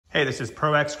Hey, this is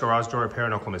ProX Garage Door Repair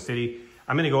in Oklahoma City.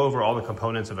 I'm going to go over all the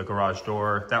components of a garage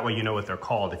door. That way you know what they're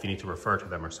called if you need to refer to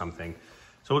them or something.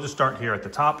 So we'll just start here at the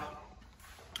top.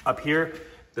 Up here,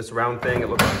 this round thing, it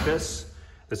looks like this.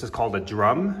 This is called a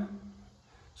drum.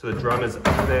 So the drum is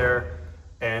up there,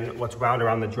 and what's wound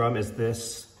around the drum is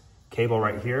this cable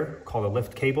right here called a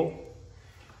lift cable.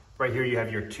 Right here you have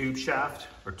your tube shaft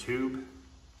or tube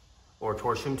or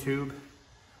torsion tube.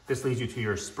 This leads you to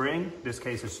your spring. In this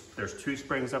case, there's two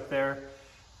springs up there.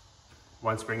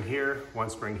 One spring here, one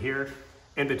spring here.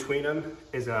 In between them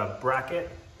is a bracket,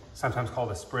 sometimes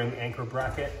called a spring anchor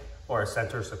bracket or a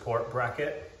center support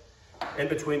bracket. In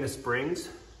between the springs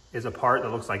is a part that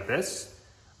looks like this,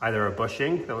 either a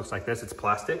bushing that looks like this, it's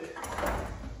plastic,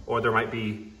 or there might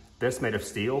be this made of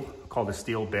steel called a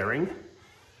steel bearing.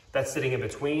 That's sitting in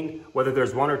between. Whether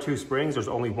there's one or two springs, there's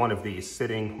only one of these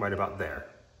sitting right about there.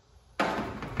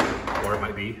 Or it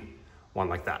might be one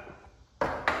like that.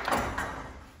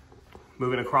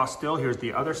 Moving across still, here's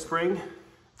the other spring.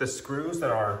 The screws that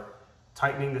are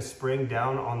tightening the spring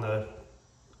down on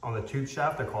the tube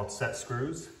shaft, they're called set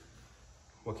screws.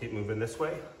 We'll keep moving this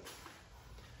way.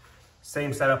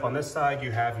 Same setup on this side,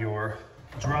 you have your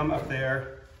drum up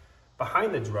there.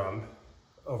 Behind the drum,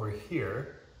 over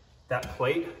here, that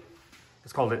plate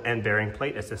is called an end bearing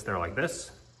plate. It's just there like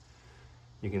this.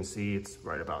 You can see it's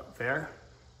right about there.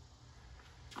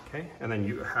 Okay, and then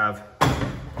you have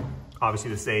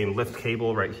obviously the same lift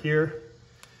cable right here.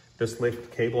 This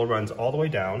lift cable runs all the way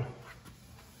down,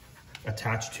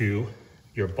 attached to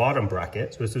your bottom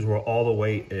bracket. So this is where all the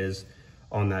weight is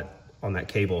on that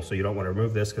cable. So you don't want to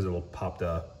remove this because it will pop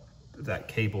that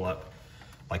cable up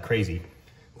like crazy.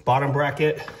 Bottom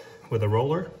bracket with a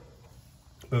roller.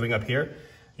 Moving up here,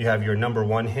 you have your number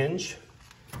 1 hinge,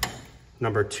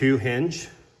 number 2 hinge,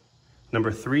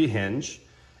 number 3 hinge.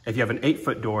 If you have an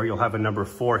 8-foot door, you'll have a number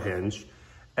 4 hinge,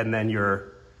 and then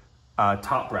your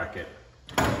top bracket.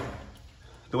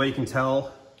 The way you can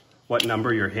tell what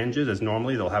number your hinge is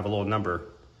normally they'll have a little number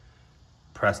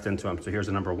pressed into them. So here's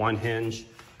a number 1 hinge.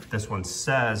 This one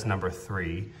says number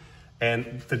 3.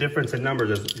 And the difference in numbers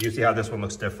is, you see how this one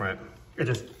looks different.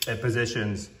 It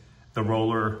positions the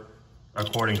roller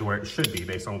according to where it should be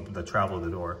based on the travel of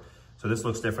the door. So this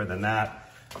looks different than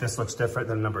that. This looks different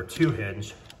than number 2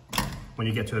 hinge. When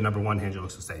you get to the number 1 hinge, it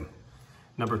looks the same.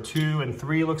 Number 2 and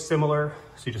 3 look similar,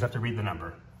 so you just have to read the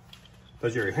number.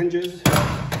 Those are your hinges.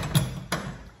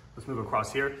 Let's move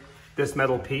across here. This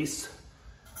metal piece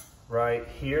right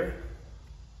here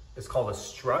is called a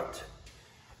strut.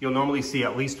 You'll normally see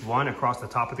at least one across the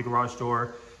top of the garage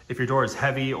door. If your door is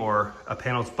heavy or a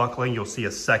panel's buckling, you'll see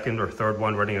a second or third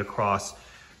one running across.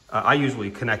 I usually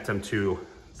connect them to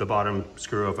the bottom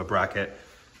screw of a bracket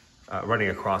running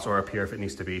across, or up here if it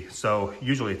needs to be. So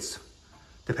usually it's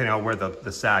depending on where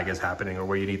the sag is happening or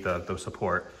where you need the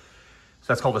support. So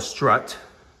that's called a strut.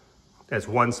 It's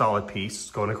one solid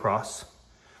piece going across.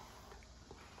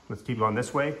 Let's keep going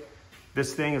this way.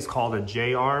 This thing is called a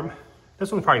J-arm.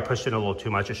 This one's probably pushed in a little too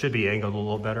much. It should be angled a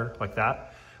little better like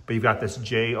that. But you've got this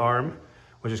J-arm,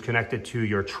 which is connected to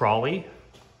your trolley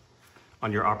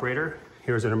on your operator.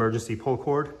 Here's an emergency pull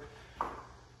cord.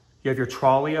 You have your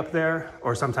trolley up there,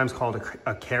 or sometimes called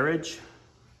a carriage,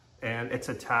 and it's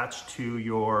attached to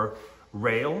your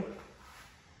rail.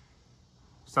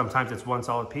 Sometimes it's one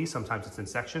solid piece, sometimes it's in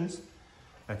sections.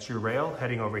 That's your rail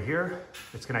heading over here.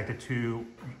 It's connected to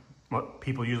what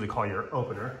people usually call your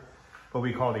opener, what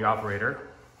we call the operator.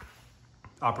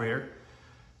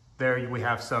 There we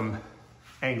have some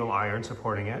angle iron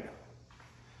supporting it.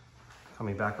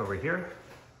 Coming back over here.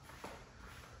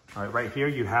 All right, right here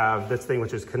you have this thing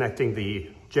which is connecting the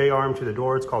J-arm to the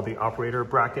door. It's called the operator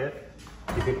bracket.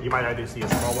 You might either see a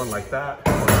small one like that,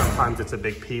 or sometimes it's a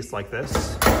big piece like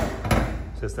this.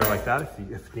 Just there like that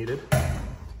if needed.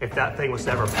 If that thing was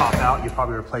to ever pop out, you'd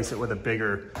probably replace it with a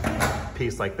bigger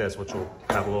piece like this, which will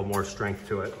have a little more strength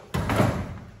to it.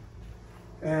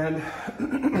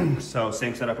 And so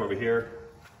same setup over here.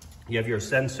 You have your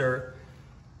sensor,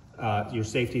 your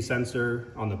safety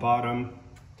sensor on the bottom.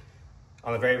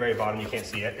 On the very, very bottom, you can't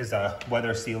see it, is a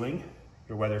weather sealing,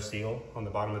 your weather seal on the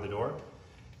bottom of the door.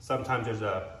 Sometimes there's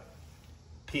a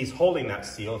piece holding that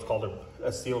seal. It's called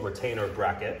a seal retainer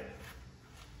bracket.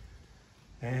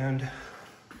 And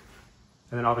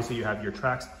then obviously you have your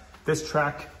tracks. This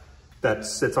track that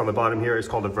sits on the bottom here is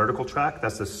called a vertical track.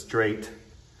 That's a straight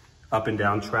up and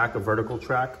down track, a vertical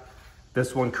track.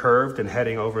 This one curved and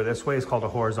heading over this way is called a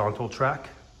horizontal track.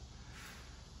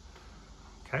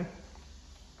 Okay.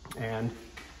 And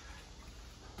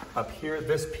up here,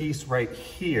 this piece right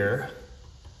here,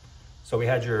 so we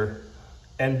had your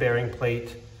end bearing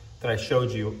plate that I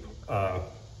showed you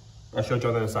I showed you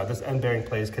on the other side. This end bearing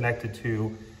plate is connected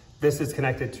to, this is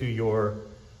connected to your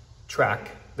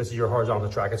track. This is your horizontal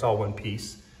track. It's all one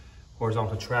piece.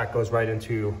 Horizontal track goes right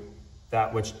into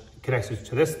that, which connects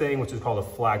to this thing, which is called a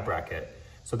flag bracket.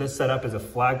 So this setup is a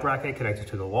flag bracket connected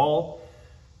to the wall,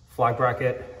 flag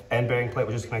bracket, end bearing plate,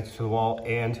 which is connected to the wall,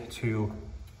 and to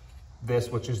this,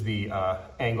 which is the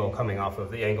angle coming off of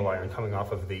the angle iron coming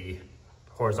off of the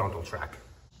horizontal track.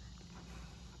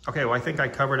 Okay, well, I think I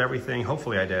covered everything.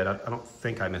 Hopefully I did. I don't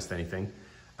think I missed anything.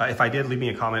 If I did, leave me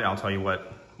a comment. I'll tell you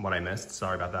what I missed.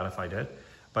 Sorry about that if I did.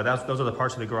 But those are the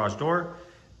parts of the garage door.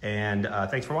 And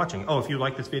thanks for watching. Oh, if you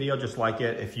like this video, just like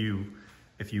it. If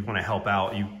you want to help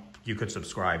out, you could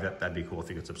subscribe. That'd be cool if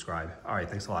you could subscribe. All right,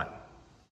 thanks a lot.